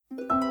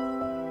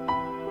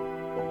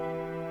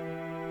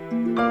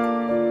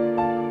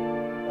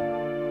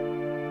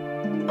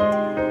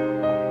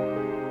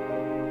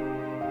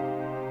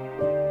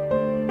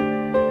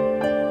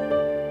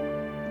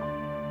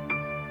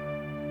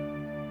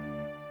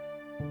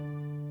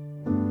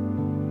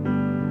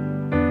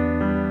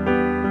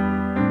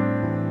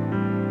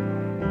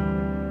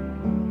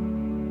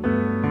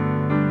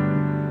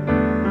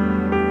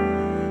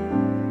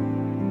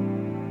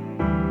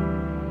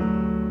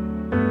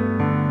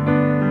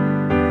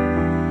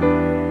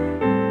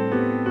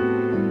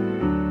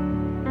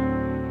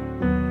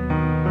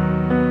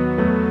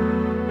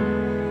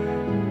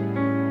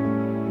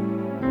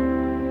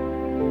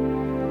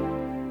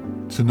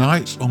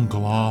Tonight's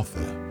Uncle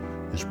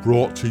Arthur is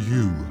brought to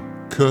you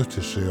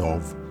courtesy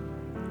of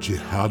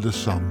Jihad of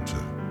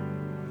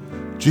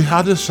Santa.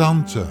 Jihad of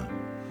Santa,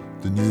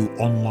 the new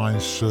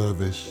online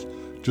service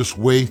just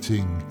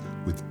waiting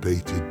with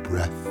bated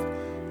breath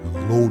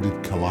and loaded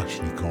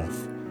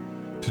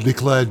Kalashnikov to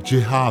declare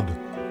jihad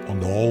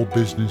on all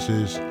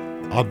businesses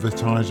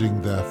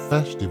advertising their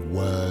festive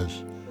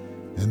wares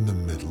in the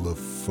middle of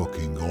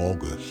fucking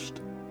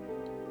August.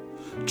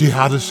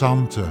 Jihad of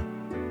Santa,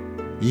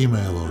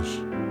 email us.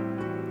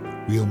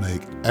 We'll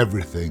make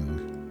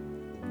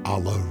everything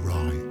Allah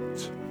right.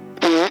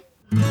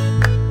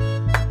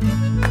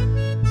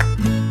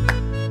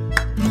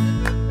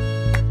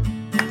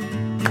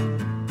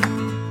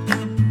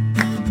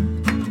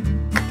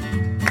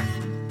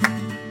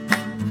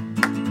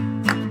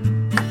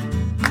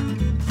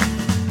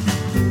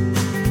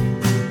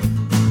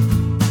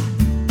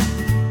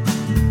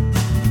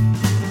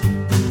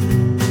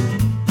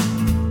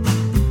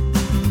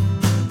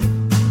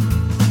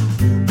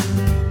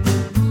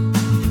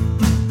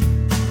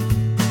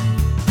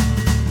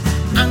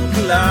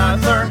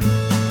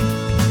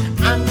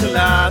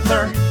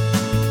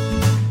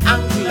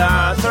 Uncle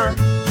Arthur.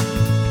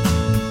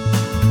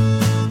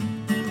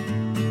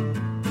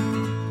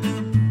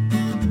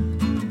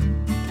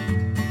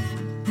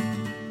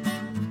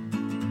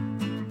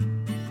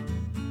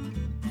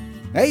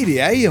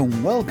 Hey,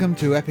 and welcome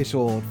to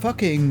episode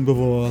fucking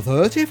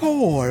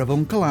 34 of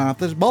Uncle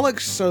Arthur's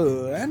Bollocks.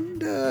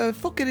 And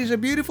fucking it's a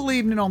beautiful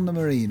evening on the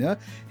marina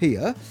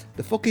here.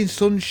 The fucking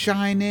sun's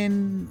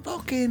shining,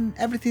 fucking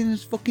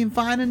everything's fucking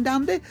fine and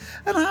dandy,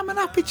 and I'm an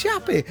happy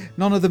chappy.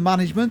 None of the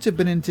management have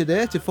been in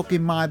today to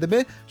fucking mind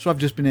me, so I've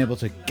just been able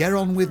to get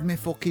on with me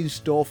fucking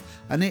stuff,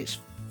 and it's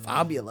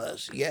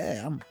fabulous.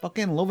 Yeah, I'm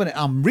fucking loving it.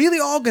 I'm really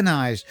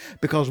organised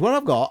because what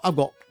I've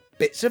got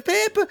bits of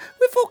paper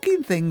with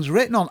fucking things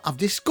written on. I've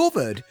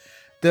discovered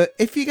that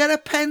if you get a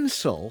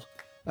pencil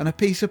and a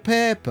piece of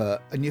paper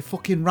and you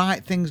fucking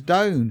write things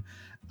down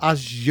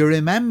as you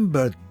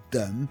remember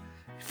them,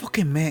 it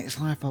fucking makes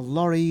life a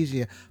lot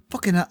easier.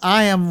 Fucking,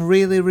 I am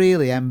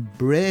really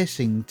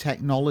embracing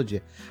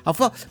technology. I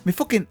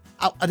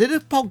did a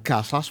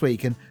podcast last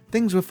week and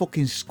things were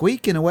fucking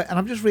squeaking away, and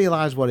I've just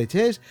realised what it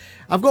is.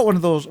 I've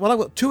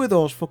got two of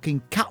those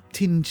fucking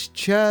captain's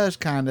chairs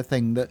kind of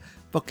thing that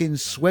fucking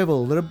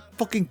swivel. They're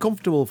fucking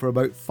comfortable for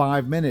about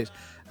 5 minutes.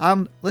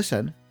 And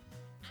listen,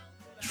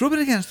 it's rubbing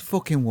against the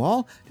fucking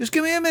wall. Just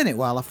give me a minute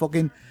while I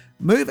fucking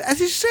move. It's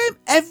the same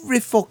every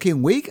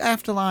fucking week. I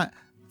have to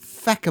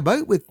feck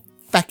about with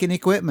fecking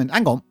equipment.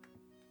 Hang on.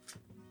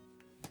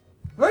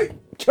 Right,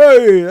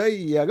 there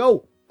you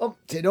go.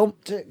 Umpty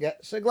dumpty,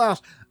 gets a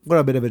glass. I've got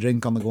a bit of a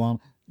drink on the go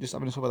on. Just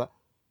having a sip of that.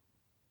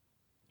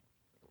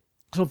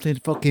 Something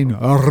fucking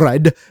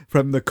red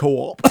from the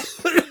co-op.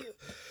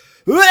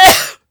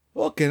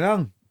 Fucking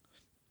hell.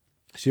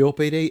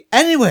 COPD.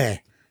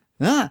 Anyway,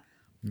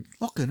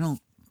 fucking hell.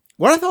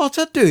 What I thought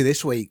I'd do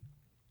this week,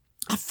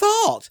 I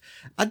thought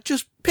I'd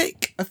just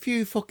pick a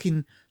few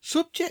fucking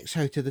subjects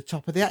out of the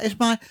top of the hat. It's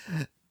my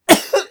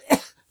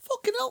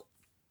fucking hell.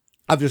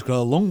 I've just got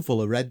a lung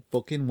full of red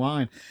fucking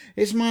wine.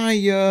 It's my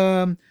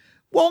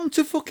 1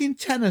 to fucking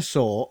 10 or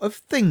so of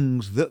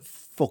things that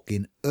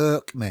fucking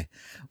irk me.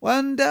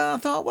 And I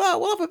thought,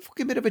 well, we'll have a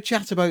fucking bit of a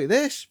chat about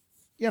this,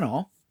 you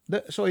know.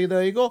 So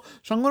there you go.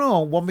 So I'm going to go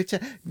on 1 to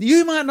 10.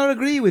 You might not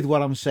agree with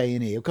what I'm saying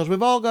here because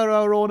we've all got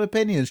our own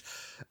opinions.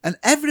 And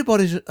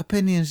everybody's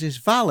opinions is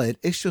valid.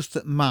 It's just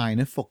that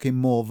mine are fucking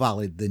more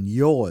valid than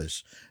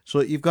yours. So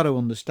you've got to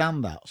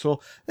understand that.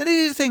 So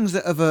these are things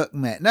that have irked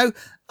me. Now,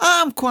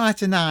 I'm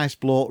quite a nice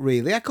bloke,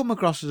 really. I come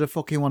across as a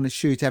fucking one to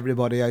shoot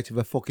everybody out of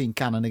a fucking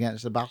cannon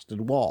against the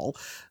bastard wall.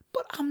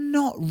 But I'm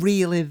not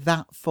really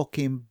that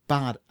fucking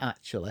bad,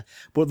 actually.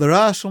 But there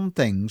are some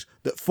things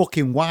that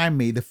fucking wind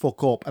me the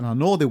fuck up, and I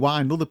know they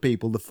wind other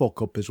people the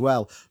fuck up as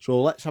well.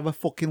 So let's have a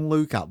fucking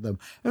look at them.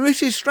 And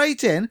this is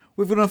straight in.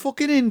 We've done a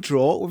fucking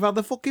intro. We've had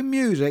the fucking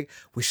music.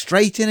 We're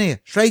straight in here.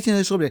 Straight in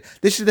the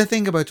subject. This is the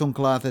thing about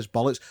Uncle Arthur's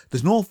Bollocks.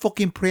 There's no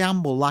fucking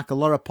preamble like a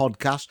lot of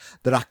podcasts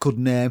that I could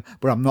name,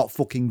 but I'm not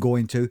fucking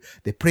going to.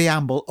 They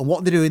preamble, and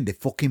what they're doing, they're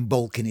fucking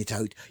bulking it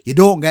out. You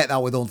don't get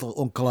that with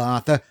Uncle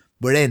Arthur.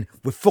 We're in.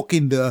 We're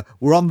fucking there.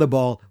 We're on the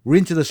ball. We're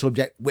into the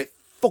subject. We're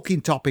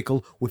fucking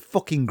topical. We're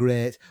fucking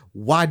great.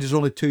 Why does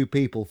only 2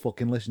 people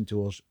fucking listen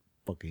to us?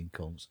 Fucking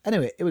cunts.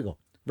 Anyway, here we go.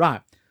 Right.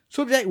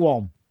 Subject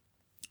 1.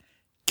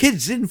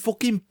 Kids in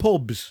fucking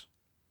pubs.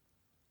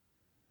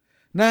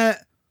 Now,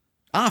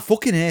 I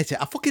fucking hate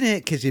it. I fucking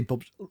hate kids in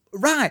pubs.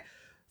 Right,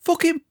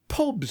 fucking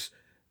pubs.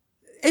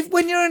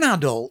 When you're an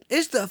adult,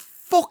 is there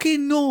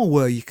fucking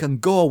nowhere you can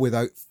go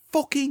without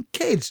fucking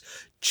kids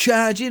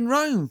charging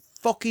round,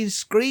 fucking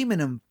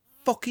screaming and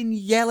fucking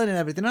yelling and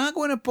everything? And I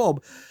go in a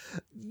pub,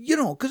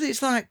 because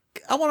it's like,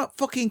 I want to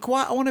fucking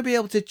quiet. I want to be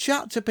able to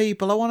chat to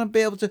people. I want to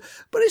be able to,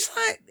 but it's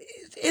like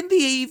in the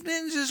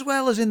evenings as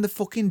well as in the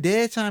fucking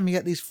daytime, you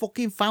get these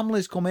fucking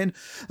families come in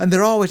and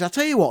they're always, I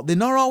tell you what, they're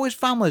not always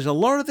families. A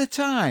lot of the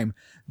time,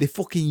 they're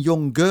fucking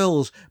young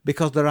girls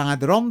because they're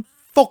either on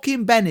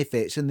fucking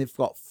benefits and they've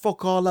got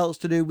fuck all else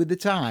to do with the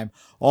time,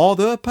 or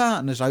their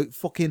partner's out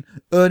fucking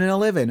earning a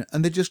living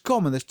and they just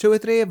come and there's 2 or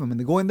 3 of them and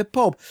they go in the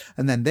pub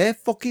and then they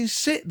fucking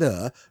sit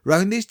there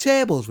round these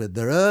tables with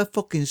their hair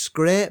fucking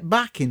scraped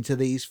back into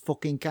these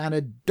fucking kind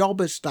of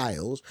dobber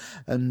styles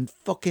and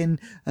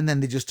then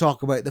they just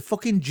talk about the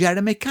fucking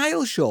Jeremy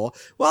Kyle show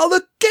while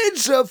the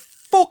kids are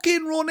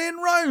fucking running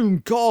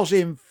round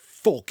causing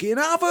fucking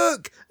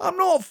havoc. I'm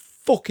not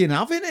fucking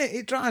having it.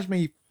 It drives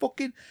me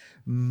fucking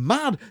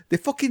mad. They're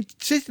fucking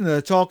sitting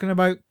there talking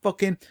about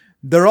fucking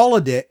their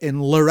holiday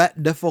in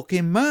Lorette de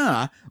fucking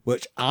Mar,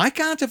 which I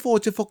can't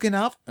afford to fucking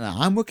have, and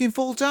I'm working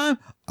full time.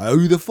 How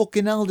the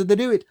fucking hell did they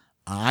do it?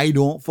 I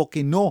don't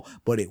fucking know,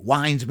 but it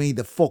winds me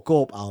the fuck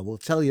up, I will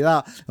tell you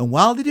that. And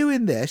while they're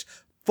doing this,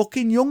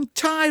 fucking young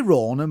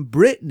Tyrone and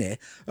Brittany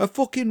are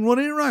fucking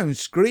running around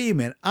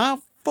screaming. My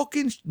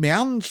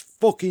hand's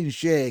fucking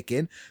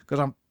shaking because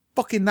I'm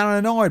fucking that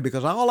annoyed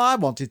because all I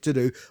wanted to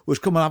do was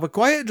come and have a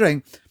quiet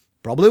drink.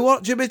 Probably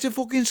watch a bit of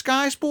fucking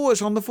Sky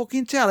Sports on the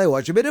fucking telly,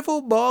 watch a bit of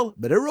football,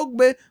 a bit of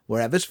rugby,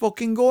 whatever's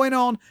fucking going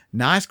on.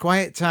 Nice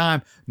quiet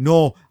time.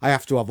 No, I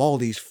have to have all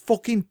these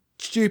fucking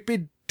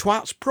stupid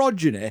twats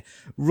progeny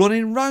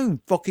running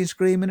round fucking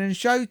screaming and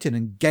shouting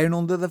and getting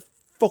under the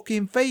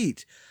fucking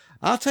feet.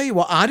 I'll tell you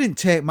what, I didn't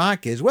take my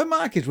kids. When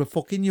my kids were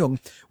fucking young,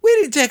 we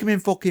didn't take them in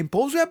fucking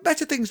pubs. We had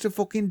better things to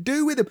fucking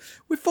do with them.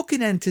 We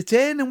fucking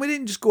entertained them. We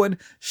didn't just go and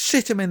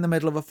sit them in the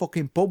middle of a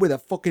fucking pub with a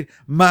fucking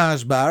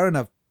Mars bar and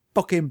a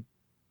fucking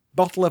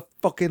bottle of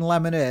fucking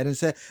lemonade and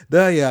say,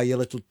 there you are, you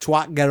little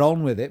twat, get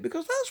on with it.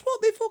 Because that's what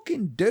they're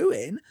fucking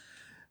doing.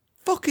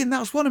 Fucking,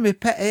 that's one of my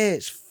pet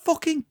hates.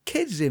 Fucking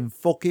kids in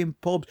fucking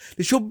pubs.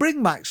 They should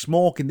bring back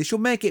smoking. They should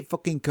make it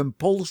fucking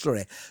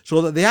compulsory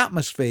so that the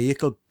atmosphere, you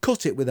could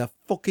cut it with a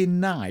fucking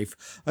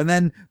knife. And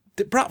then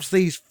perhaps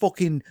these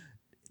fucking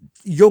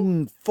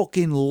young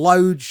fucking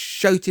loud,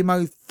 shouty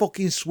mouth,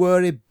 fucking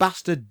sweary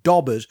bastard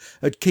dobbers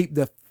would keep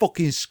the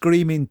fucking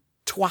screaming,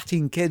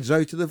 twatting kids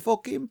out of the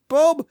fucking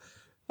pub.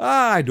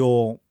 I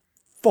don't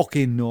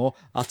fucking know.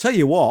 I'll tell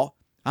you what,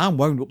 I'm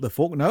wound up the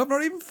fuck now. I've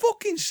not even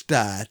fucking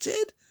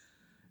started.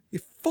 You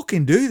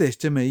fucking do this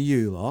to me,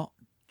 you lot.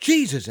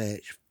 Jesus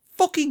H.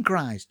 Fucking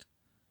Christ.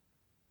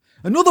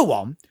 Another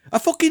one,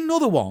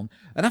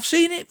 and I've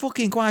seen it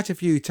fucking quite a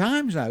few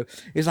times now,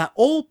 is like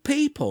old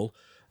people,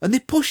 and they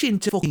push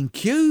into fucking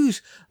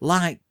queues,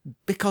 like,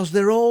 because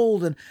they're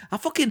old, and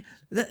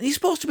you're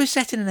supposed to be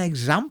setting an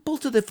example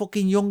to the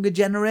fucking younger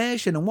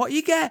generation, and what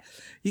you get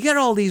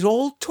all these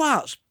old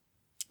twats,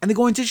 and they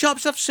go into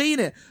shops, I've seen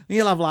it, and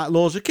you'll have like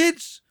loads of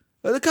kids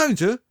at the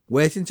counter,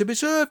 waiting to be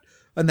served,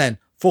 and then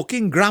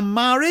fucking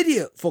grandma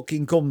idiot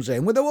fucking comes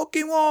in with a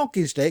fucking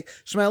walking stick,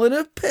 smelling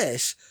of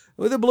piss,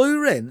 with a blue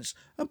rinse,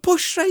 and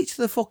push straight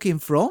to the fucking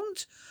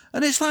front,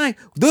 and it's like,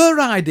 their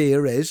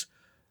idea is,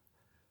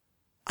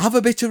 have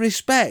a bit of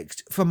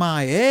respect for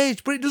my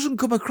age, but it doesn't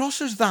come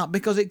across as that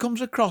because it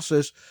comes across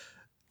as,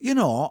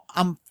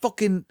 I'm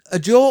fucking a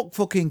joke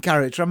fucking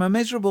character. I'm a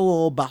miserable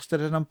old bastard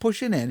and I'm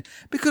pushing in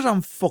because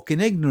I'm fucking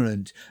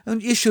ignorant.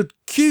 And you should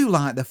queue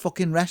like the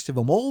fucking rest of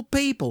them. Old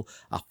people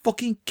are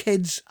fucking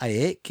kids. I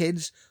hate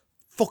kids.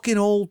 Fucking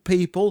old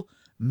people,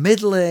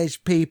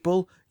 middle-aged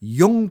people,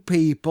 young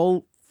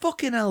people.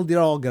 Fucking hell, they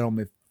all get on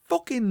me.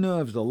 Fucking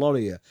nerves, a lot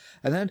of you.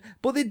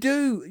 But they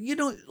do,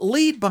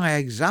 lead by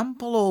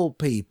example, old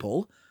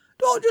people.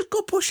 Don't just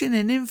go pushing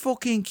in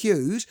fucking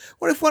queues.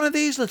 What if one of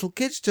these little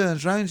kids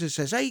turns round and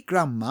says, hey,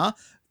 grandma,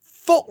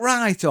 fuck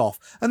right off.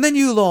 And then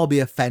you'll all be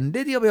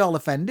offended. You'll be all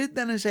offended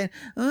then and saying,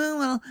 oh,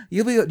 well,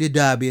 you'll be at your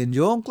Derby and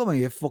Joan Club and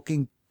your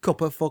fucking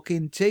cup of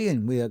fucking tea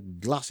and with a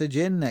glass of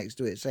gin next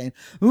to it saying,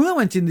 oh, I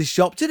went in this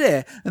shop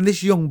today and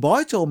this young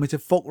boy told me to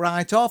fuck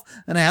right off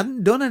and I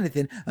hadn't done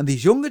anything and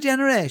this younger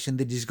generation,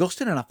 they're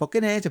disgusting and I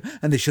fucking hate them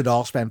and they should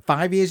all spend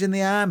 5 years in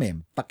the army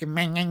and fucking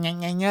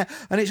and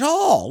it's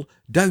all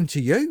down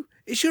to you.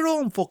 It's your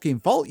own fucking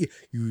fault,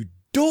 you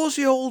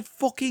dozy old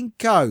fucking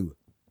cow.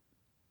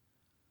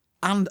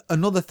 And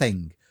another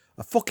thing,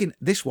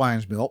 this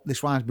winds me up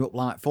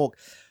like fuck.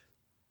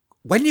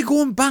 When you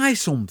go and buy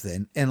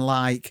something in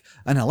like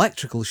an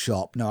electrical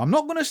shop, now I'm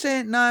not going to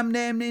say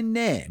naming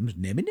names.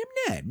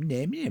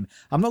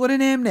 I'm not going to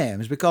name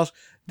names because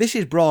this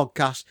is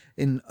broadcast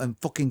in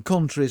fucking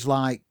countries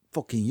like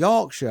fucking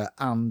Yorkshire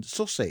and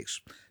Sussex.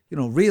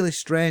 really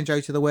strange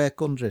out of the way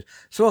countries.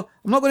 So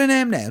I'm not going to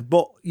name names,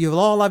 but you'll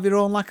all have your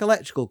own like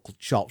electrical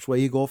shops where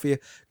you go for your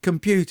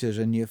computers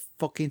and your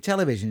fucking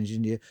televisions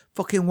and your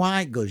fucking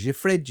white goods, your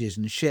fridges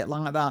and shit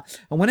like that.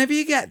 And whenever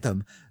you get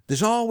them,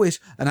 there's always,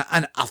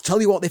 and I'll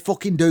tell you what they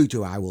fucking do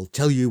to. I will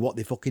tell you what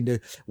they fucking do.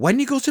 When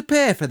you go to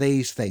pay for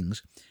these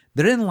things,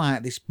 they're in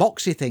like this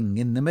boxy thing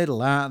in the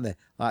middle, aren't they?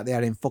 Like they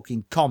are in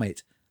fucking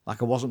Comet.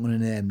 Like I wasn't going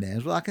to name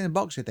names, but like in a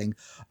boxy thing.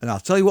 And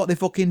I'll tell you what they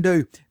fucking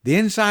do. The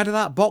inside of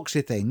that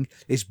boxy thing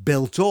is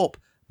built up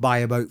by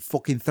about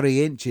fucking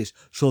 3 inches.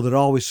 So they're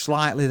always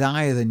slightly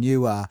higher than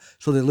you are.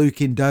 So they're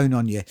looking down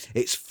on you.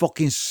 It's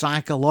fucking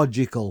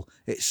psychological.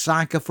 It's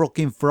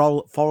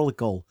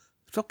psycho-fucking-follicle.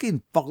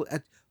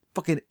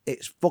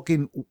 It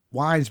fucking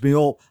winds me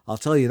up. I'll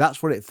tell you,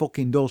 that's what it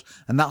fucking does.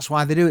 And that's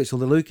why they do it. So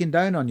they're looking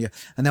down on you.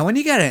 And then when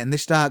you get it and they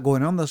start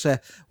going on, they'll say,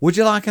 would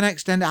you like an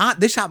extended?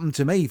 This happened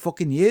to me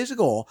fucking years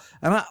ago.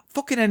 And I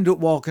fucking ended up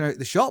walking out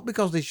the shop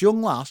because this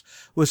young lass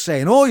was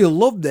saying, oh, you'll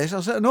love this. I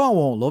said, no, I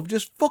won't love.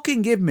 Just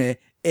fucking give me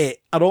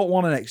it. I don't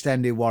want an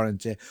extended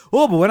warranty.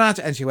 Oh, but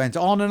and she went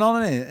on and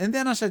on. And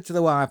then I said to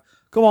the wife,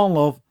 come on,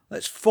 love.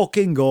 Let's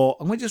fucking go.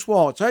 And we just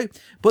walked out.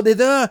 But they're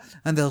there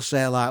and they'll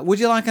say like, would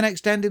you like an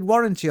extended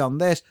warranty on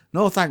this?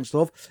 No, thanks,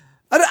 love.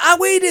 And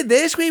we did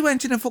this. We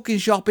went in a fucking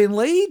shop in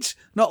Leeds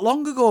not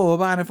long ago. We were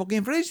buying a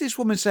fucking fridge. This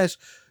woman says,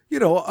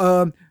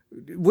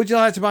 would you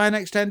like to buy an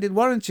extended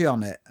warranty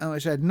on it? And I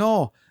said,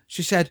 no.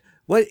 She said,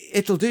 well,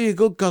 it'll do you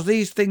good because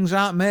these things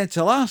aren't made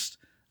to last.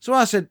 So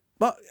I said,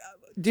 what?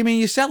 Do you mean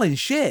you're selling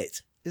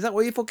shit? Is that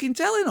what you're fucking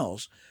telling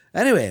us?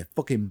 Anyway,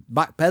 fucking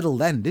backpedaled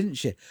then, didn't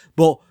she?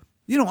 But...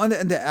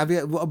 and have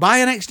you buy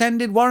an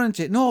extended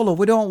warranty? No, love,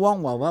 we don't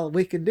want one. Well,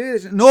 we can do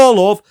this. No,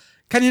 love,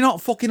 can you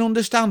not fucking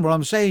understand what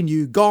I'm saying,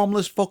 you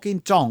gormless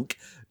fucking tonk?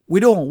 We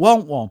don't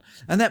want one.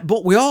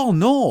 But we all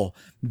know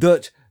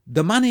that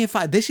the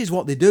manufacturer, this is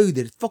what they do.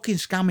 They're fucking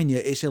scamming you.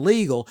 It's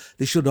illegal.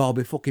 They should all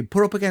be fucking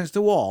put up against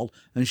the wall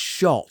and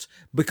shot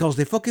because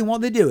they fucking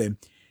what they're doing.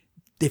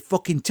 They're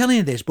fucking telling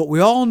you this, but we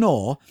all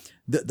know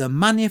that the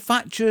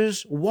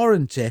manufacturer's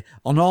warranty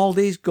on all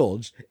these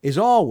goods is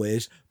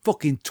always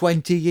fucking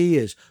 20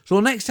 years. So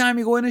next time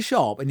you go in a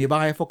shop and you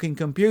buy a fucking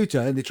computer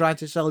and they try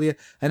to sell you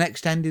an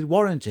extended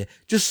warranty,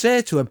 just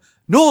say to them,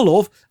 no,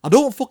 love, I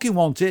don't fucking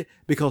want it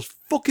because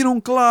fucking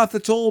Uncle Arthur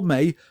told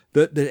me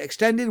that the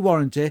extended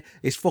warranty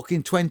is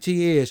fucking 20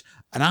 years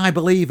and I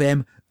believe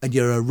him and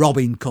you're a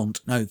robbing cunt.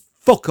 Now,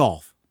 fuck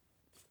off.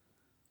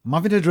 I'm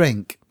having a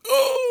drink.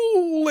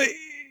 Holy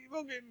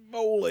fucking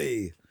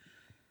moly.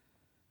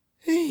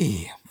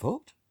 Hey, I'm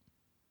fucked.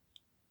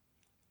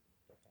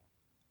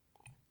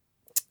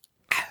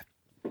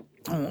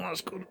 Oh, that's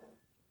good.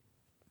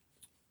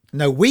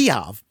 Now, we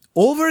have,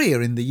 over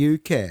here in the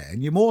UK,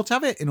 and you might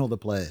have it in other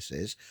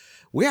places,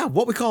 we have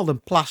what we call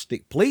them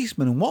plastic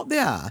policemen, and what they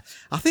are,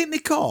 I think they're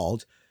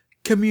called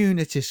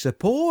community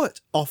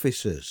support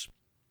officers.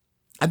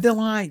 And they're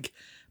like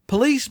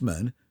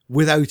policemen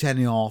without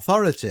any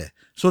authority.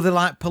 So they're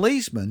like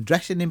policemen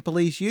dressing in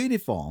police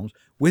uniforms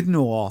with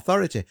no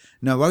authority.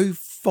 Now, how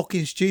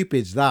fucking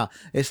stupid's that?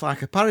 It's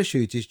like a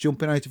parachutist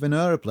jumping out of an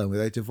aeroplane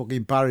without a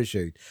fucking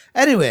parachute.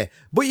 Anyway,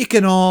 but you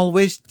can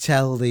always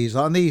tell these,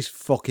 and these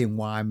fucking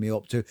wind me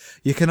up too.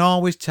 You can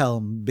always tell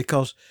them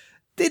because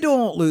they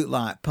don't look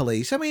like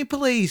police. I mean,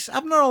 police,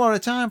 I've not a lot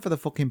of time for the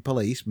fucking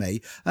police,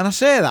 me. And I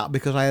say that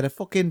because I had a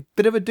fucking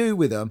bit of a do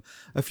with them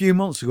a few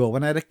months ago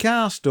when I had a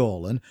car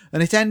stolen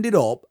and it ended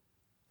up,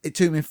 it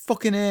took me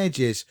fucking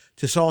ages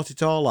to sort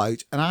it all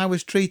out, and I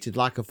was treated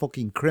like a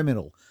fucking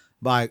criminal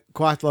by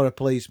quite a lot of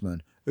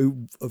policemen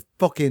who have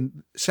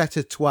fucking set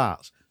of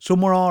twats. Some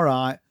were all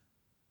right,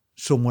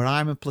 some were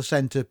I'm a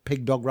placenta,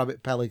 pig, dog,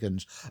 rabbit,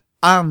 pelicans.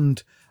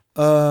 And,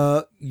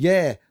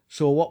 yeah,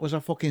 so what was I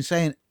fucking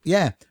saying?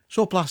 Yeah,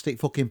 so plastic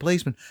fucking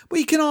policemen. But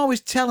you can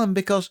always tell them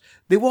because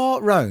they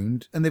walk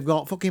round and they've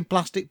got fucking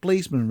plastic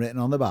policeman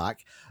written on the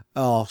back.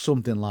 Or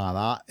something like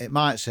that. It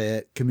might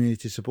say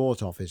community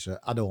support officer.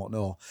 I don't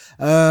know.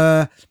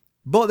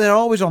 But they're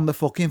always on the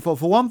fucking phone.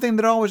 For one thing,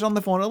 they're always on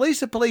the phone. At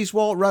least the police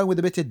walk around with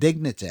a bit of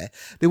dignity.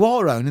 They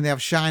walk around and they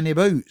have shiny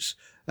boots.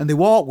 And they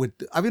walk with,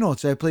 have you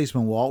noticed a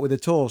policeman walk with the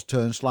toes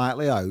turned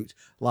slightly out,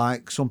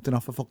 like something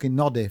off a fucking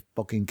Noddy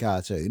fucking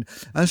cartoon.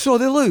 And so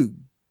they look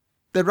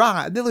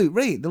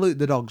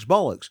the dog's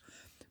bollocks.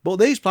 But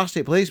these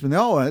plastic policemen,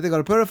 they've got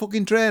a pair of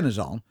fucking trainers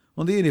on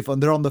the uniform,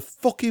 they're on the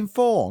fucking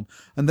phone,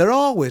 and they're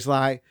always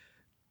like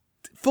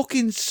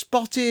fucking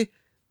spotty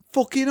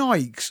fucking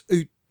oiks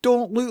who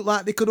don't look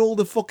like they could hold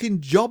the fucking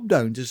job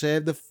down to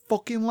save their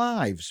fucking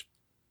lives.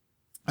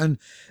 And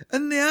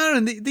they are,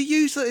 and they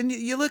use it, and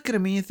you look at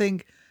them and you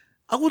think,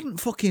 I wouldn't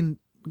fucking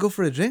go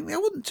for a drink. I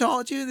wouldn't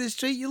talk to you in the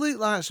street. You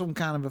look like some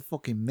kind of a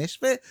fucking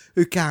misfit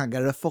who can't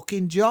get a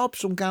fucking job,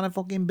 some kind of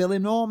fucking Billy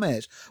No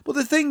Mates. But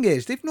the thing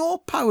is, they've no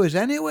powers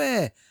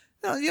anyway.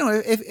 You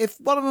know, if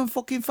one of them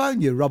fucking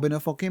found you robbing a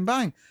fucking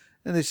bank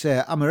and they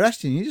say, I'm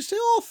arresting you, you just say,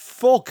 oh,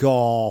 fuck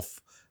off.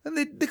 And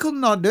they could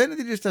not do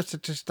anything. They just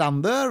have to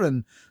stand there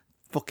and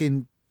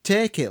fucking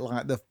take it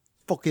like the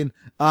fucking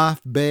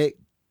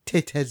half-baked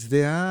titheads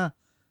they are.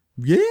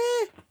 Yeah.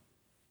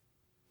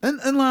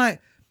 And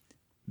like,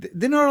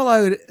 they're not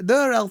allowed,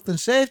 their health and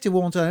safety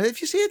won't allow.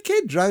 If you see a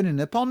kid drowning in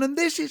a pond, and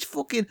this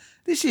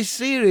is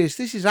serious,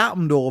 this has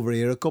happened over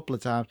here a couple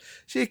of times.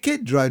 See a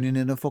kid drowning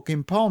in a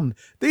fucking pond.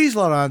 These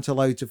lot aren't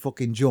allowed to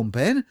fucking jump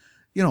in,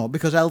 you know,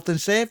 because health and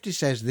safety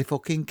says they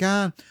fucking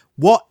can't.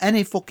 What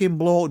any fucking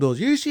bloke does,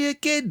 you see a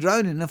kid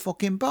drowning in a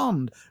fucking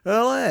pond or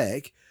a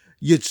lake,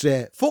 you'd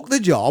say, fuck the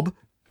job,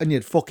 and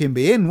you'd fucking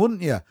be in,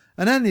 wouldn't you?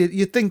 And then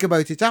you'd think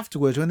about it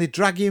afterwards when they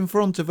drag you in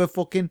front of a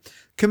fucking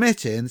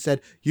committee and said,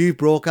 you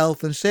broke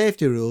health and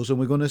safety rules and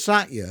we're going to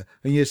sack you.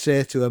 And you'd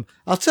say to them,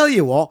 I'll tell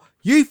you what,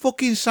 you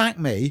fucking sack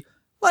me.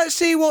 Let's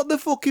see what the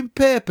fucking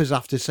papers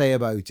have to say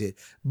about it.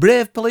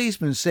 Brave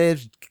policeman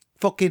saves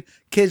fucking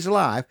kid's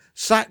life,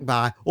 sacked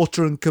by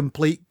utter and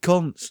complete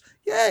cunts.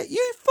 Yeah,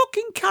 you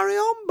fucking carry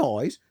on,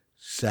 boys.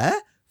 Sir,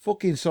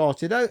 fucking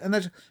sort it out. And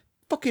there's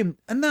fucking,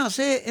 and that's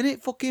it,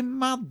 innit? Fucking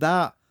mad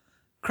that.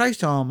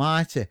 Christ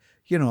almighty.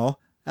 You know,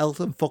 health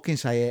and fucking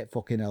say it,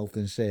 fucking health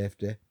and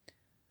safety.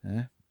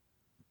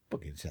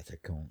 Fucking set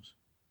of cunts.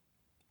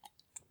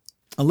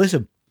 And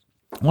listen,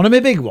 one of my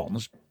big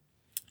ones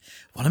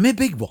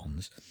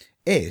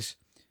is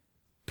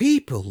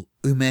people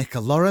who make a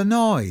lot of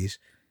noise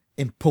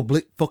in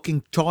public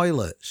fucking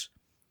toilets.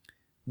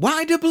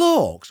 Why do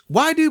blokes,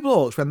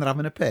 when they're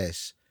having a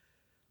piss,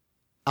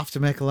 have to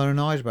make a lot of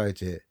noise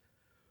about it?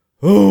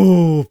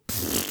 Oh,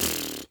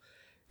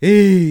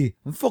 hey,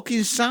 I'm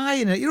fucking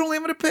sighing it. You're only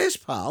having a piss,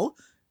 pal.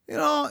 You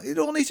know, you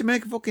don't need to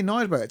make a fucking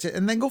noise about it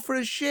and then go for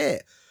a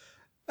shit.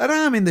 And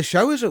I'm in the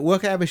showers at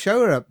work. I have a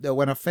shower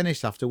when I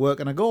finish after work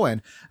and I go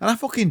in and I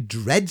fucking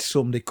dread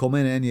somebody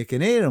coming in and you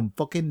can hear them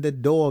fucking the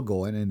door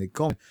going and they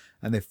come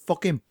and they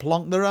fucking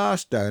plonk their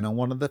arse down on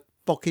one of the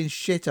fucking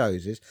shit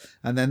houses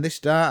and then they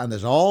start and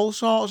there's all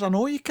sorts. I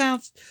know you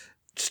can't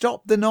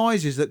stop the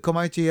noises that come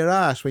out of your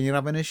ass when you're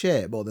having a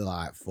shit, but they're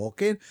like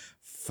fucking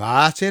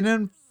farting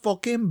and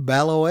fucking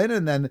bellowing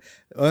and then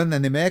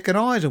they make a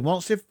noise and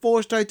once they've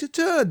forced out a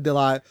turd they're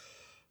like,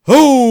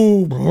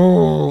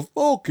 oh,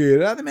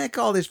 fucking, and they make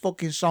all this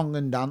fucking song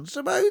and dance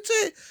about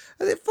it.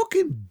 Are they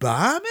fucking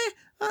barmy?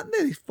 Aren't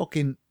they, these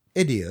fucking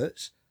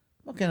idiots?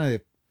 They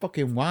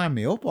fucking wind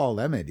me up, all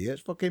them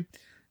idiots. Fucking,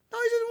 no,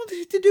 I don't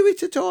want to do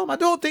it at home. I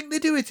don't think they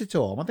do it at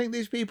home. I think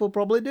these people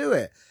probably do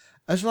it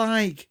as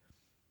like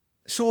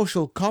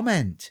social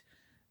comment.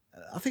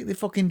 I think they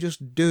fucking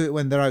just do it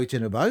when they're out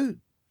and about,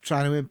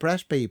 trying to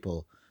impress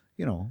people.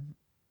 You know,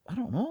 I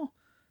don't know.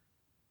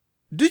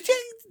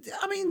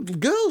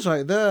 Girls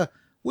out there,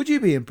 would you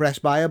be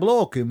impressed by a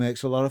bloke who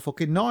makes a lot of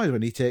fucking noise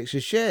when he takes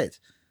a shit?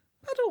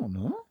 I don't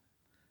know.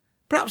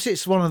 Perhaps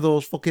it's one of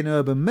those fucking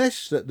urban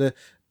myths that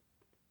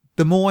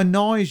the more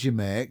noise you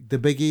make, the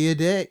bigger your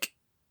dick.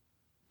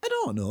 I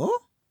don't know.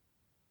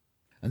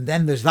 And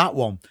then there's that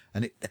one.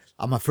 And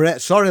I'm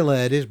afraid, sorry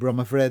ladies, but I'm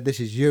afraid this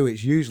is you.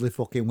 It's usually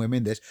fucking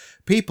women, this.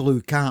 People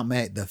who can't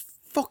make the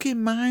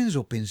fucking minds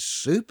up in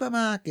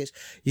supermarkets.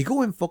 You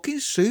go in fucking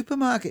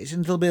supermarkets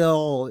and it'll be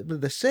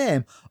the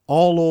same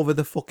all over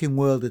the fucking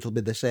world. It'll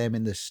be the same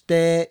in the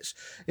States.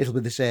 It'll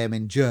be the same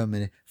in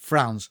Germany,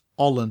 France,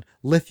 Holland,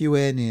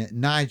 Lithuania,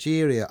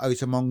 Nigeria,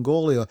 out of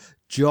Mongolia,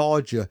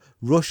 Georgia,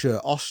 Russia,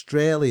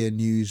 Australia,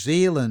 New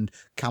Zealand,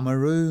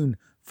 Cameroon,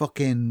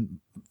 fucking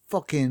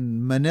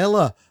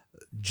Manila,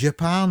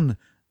 Japan,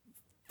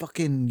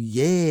 fucking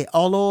yeah,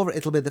 all over.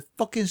 It'll be the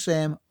fucking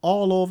same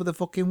all over the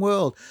fucking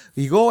world.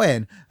 You go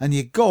in and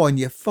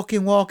you're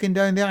fucking walking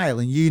down the aisle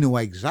and you know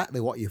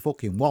exactly what you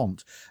fucking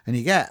want, and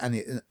you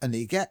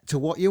get to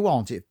what you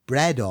want. It's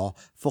bread or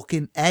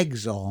fucking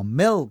eggs or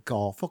milk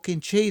or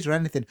fucking cheese or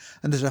anything,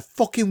 and there's a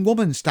fucking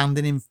woman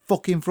standing in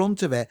fucking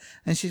front of it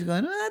and she's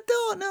going, I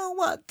don't know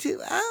what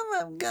to,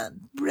 I've got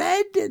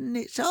bread and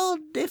it's all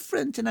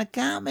different and I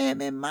can't make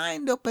my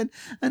mind up and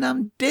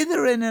I'm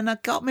dithering and I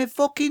got my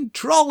fucking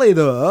trolley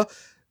there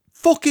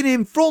fucking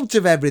in front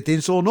of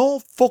everything so no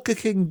fucker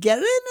can get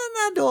in, and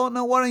I don't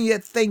know what you're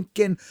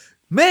thinking.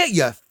 Make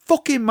your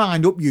fucking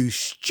mind up, you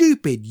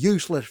stupid,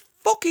 useless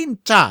fucking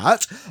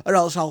tart, or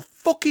else I'll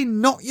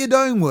fucking knock you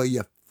down where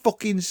you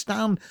fucking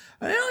stand.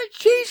 And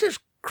Jesus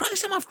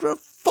Christ, I'm after a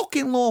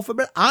fucking loaf of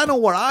bread. I know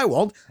what I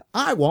want.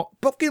 I want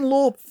fucking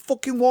loaf,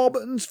 fucking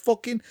Warburton's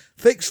fucking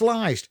thick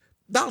sliced.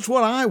 That's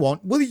what I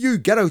want. Will you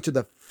get out of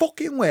the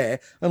fucking way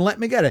and let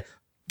me get it?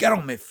 Get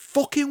on my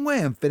fucking way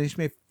and finish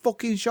my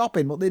fucking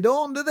shopping, but they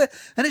don't, do they?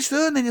 And it's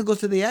there, and then you'll go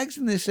to the eggs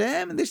and the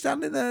same, and they're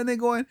standing there and they're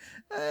going,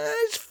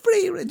 it's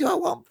free, do I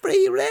want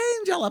free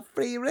range? I'll have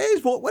free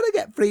range, but when I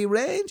get free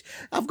range,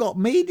 I've got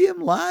medium,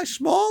 large,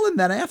 small, and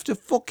then I have to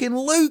fucking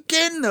look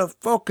in the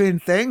fucking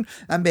thing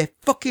and be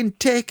fucking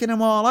taking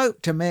them all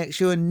out to make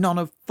sure none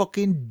have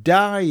fucking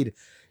died.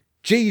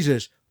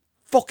 Jesus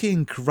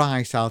fucking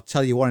Christ, I'll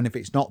tell you what, and if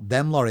it's not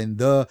them lot in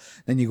there,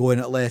 then you go in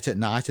at late at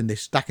night and they're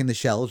stacking the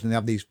shelves and they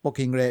have these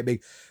fucking great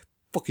big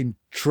fucking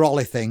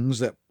trolley things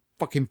that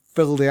fucking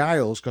fill the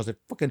aisles because they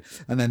fucking,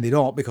 and then they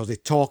don't because they're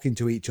talking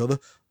to each other.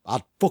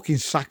 I'd fucking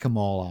sack them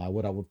all, I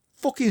would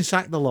fucking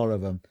sack the lot of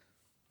them.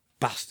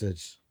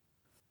 Bastards.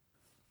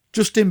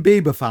 Justin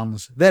Bieber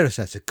fans, they're a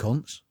set of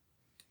cunts.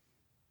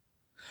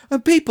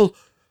 And people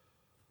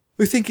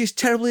who think it's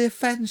terribly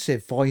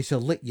offensive for you to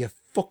lick your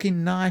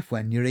fucking knife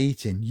when you're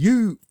eating.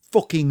 You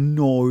fucking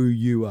know who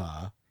you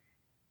are.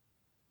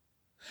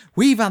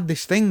 We've had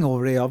this thing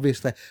over here,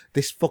 obviously.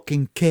 This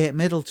fucking Kate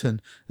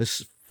Middleton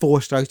has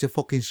forced out a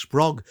fucking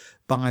sprog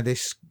by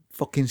this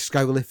fucking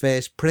scowly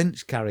faced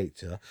Prince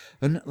character.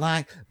 And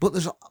but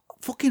there's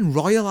fucking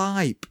royal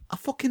hype. I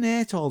fucking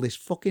hate all this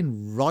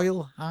fucking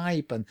royal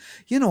hype. And,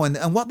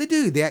 and what they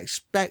do, they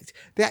accept,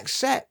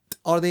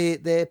 or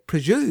they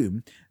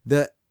presume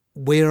that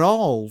we're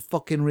all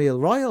fucking real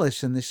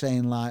royalists, and they're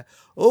saying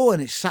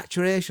and it's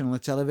saturation on the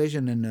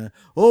television, and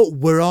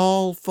we're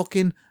all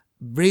fucking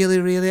really,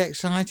 really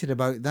excited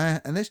about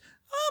that and this.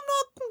 I'm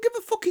not going to give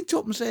a fucking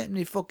tuppence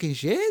any fucking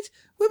shit.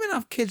 Women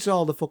have kids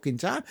all the fucking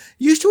time. It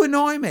used to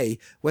annoy me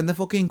when the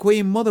fucking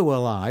Queen Mother were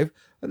alive,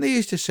 and they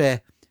used to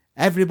say,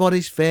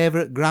 everybody's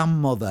favourite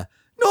grandmother.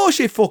 No,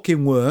 she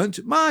fucking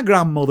weren't. My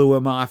grandmother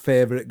were my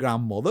favourite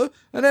grandmother,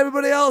 and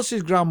everybody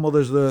else's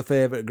grandmother's their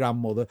favourite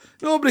grandmother.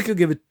 Nobody could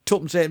give a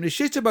tuppence any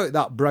shit about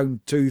that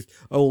brown-toothed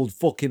old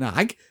fucking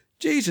hag.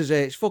 Jesus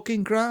H.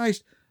 fucking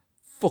Christ.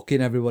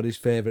 Fucking everybody's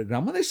favourite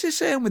grandmother. It's the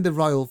same with the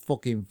royal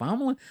fucking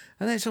family.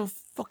 And it's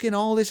fucking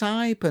all this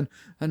hype. And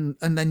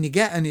then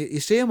you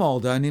see them all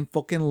down in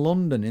fucking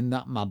London in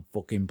that mad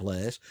fucking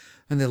place.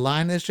 And they're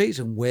lying in the streets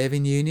and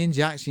waving Union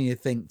Jacks. And you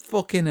think,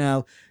 fucking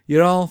hell,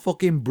 you're all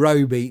fucking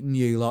browbeaten,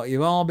 you lot.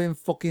 You've all been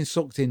fucking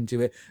sucked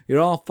into it. You're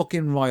all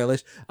fucking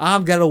royalists.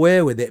 I've got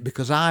away with it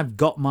because I've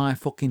got my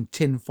fucking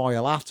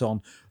tinfoil hat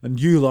on. And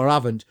you lot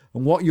haven't.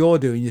 And what you're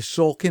doing, you're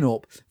soaking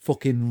up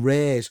fucking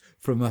rays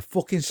from a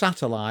fucking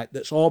satellite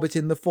that's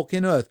orbiting the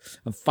fucking Earth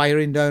and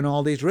firing down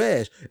all these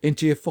rays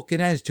into your fucking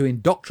heads to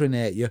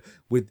indoctrinate you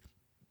with,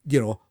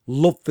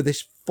 love for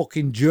this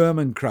fucking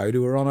German crowd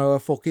who are on our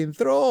fucking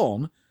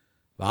throne.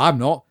 But I'm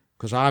not,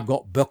 because I've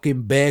got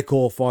fucking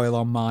Baco foil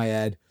on my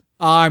head.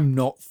 I'm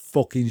not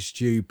fucking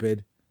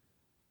stupid.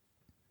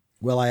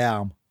 Well, I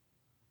am.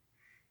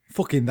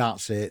 Fucking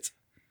that's it.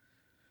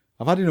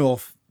 I've had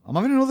enough. I'm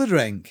having another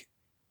drink.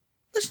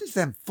 Listen to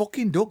them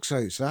fucking ducks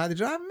outside. They're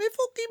driving me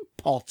fucking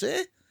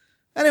potty.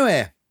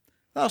 Anyway,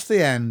 that's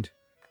the end.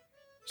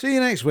 See you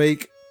next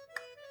week.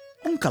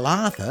 Uncle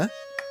Arthur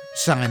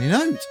signing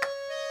out.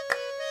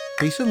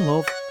 Peace and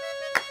love.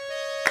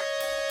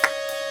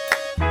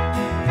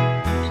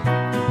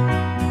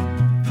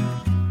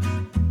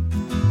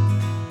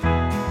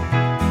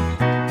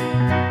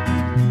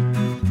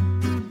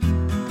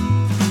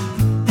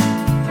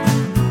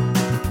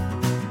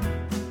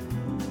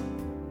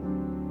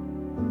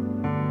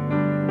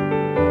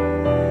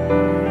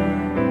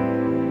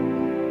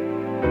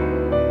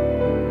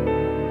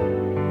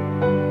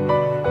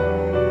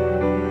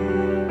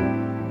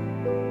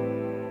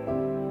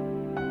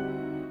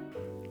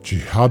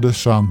 Jihad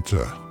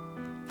Santa,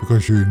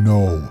 because you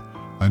know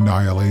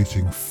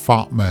annihilating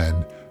fat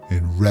men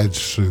in red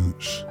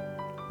suits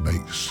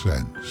makes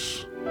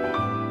sense.